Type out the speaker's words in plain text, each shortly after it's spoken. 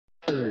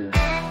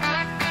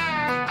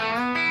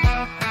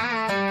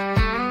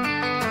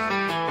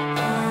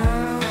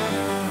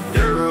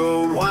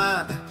Euro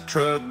wine,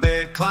 truck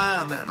bed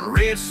climbing,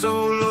 red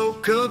Solo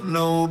cup,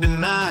 no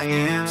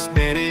denying.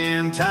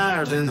 Spinning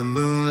tires in the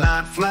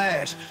moonlight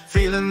flash,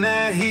 feeling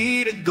that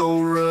heat of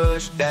Gold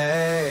Rush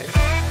dash.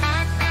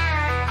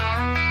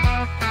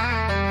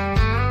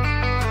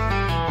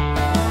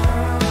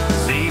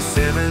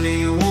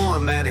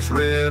 C71, man, it's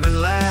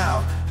revving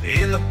loud.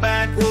 In the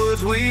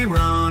backwoods we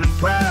running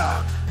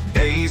proud.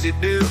 Daisy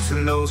Dukes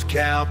and those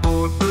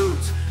cowboy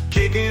boots,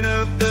 kicking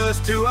up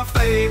dust to our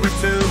favorite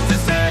tunes.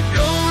 It's that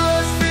Gold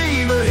Rush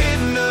fever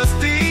hitting us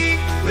deep,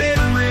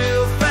 living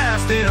real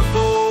fast in a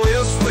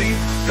four-wheel sweep.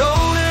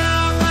 Going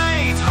out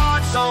lanes,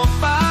 hearts on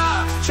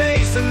fire,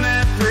 chasing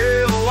that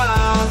thrill,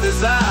 wild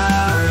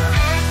desire.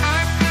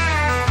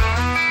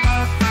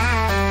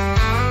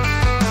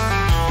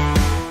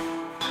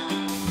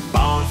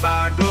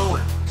 Bonfire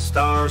glowing,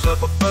 stars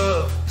up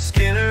above,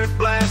 Skinner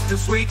blasting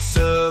sweet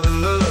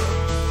southern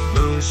love.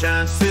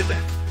 Moonshine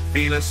sipping,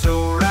 feeling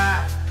so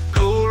right,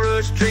 Gold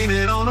Rush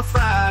dreaming on a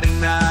Friday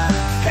night.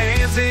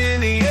 Hands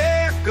in the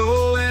air,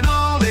 going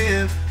all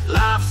in,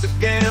 life's a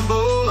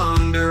gamble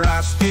under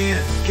our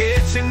skin.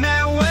 Catching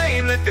that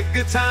wave, let the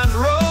good times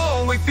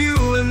roll, we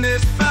fueling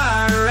this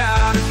fire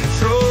out of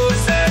control.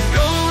 It's that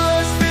Gold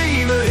Rush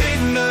fever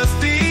hitting us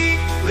deep,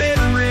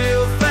 living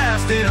real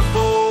fast in a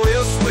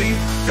four-wheel sweep.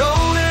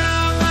 Golden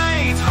out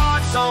lanes,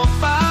 hearts on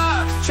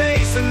fire,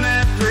 chasing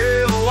that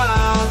thrill,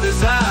 wild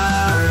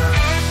desire.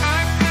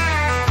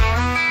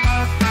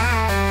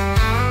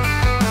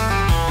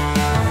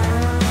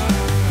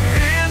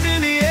 Hands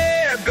in the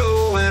air,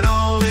 going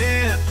all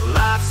in,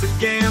 life's a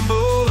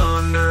gamble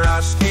under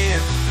our skin.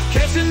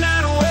 Catching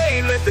that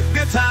wave, let the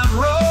good times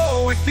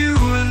roll, we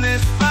fueling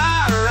this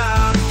fire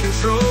out of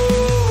control.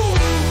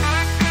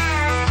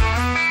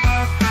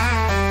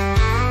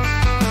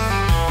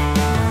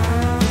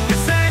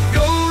 It's that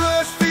Gold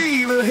Rush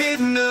fever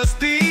hitting us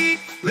deep,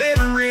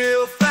 living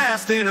real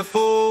fast in a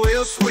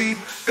four-wheel sweep.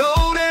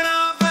 Golden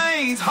our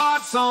veins,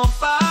 hearts on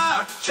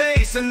fire,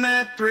 chasing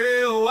that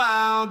thrill,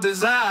 wild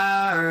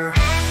desire.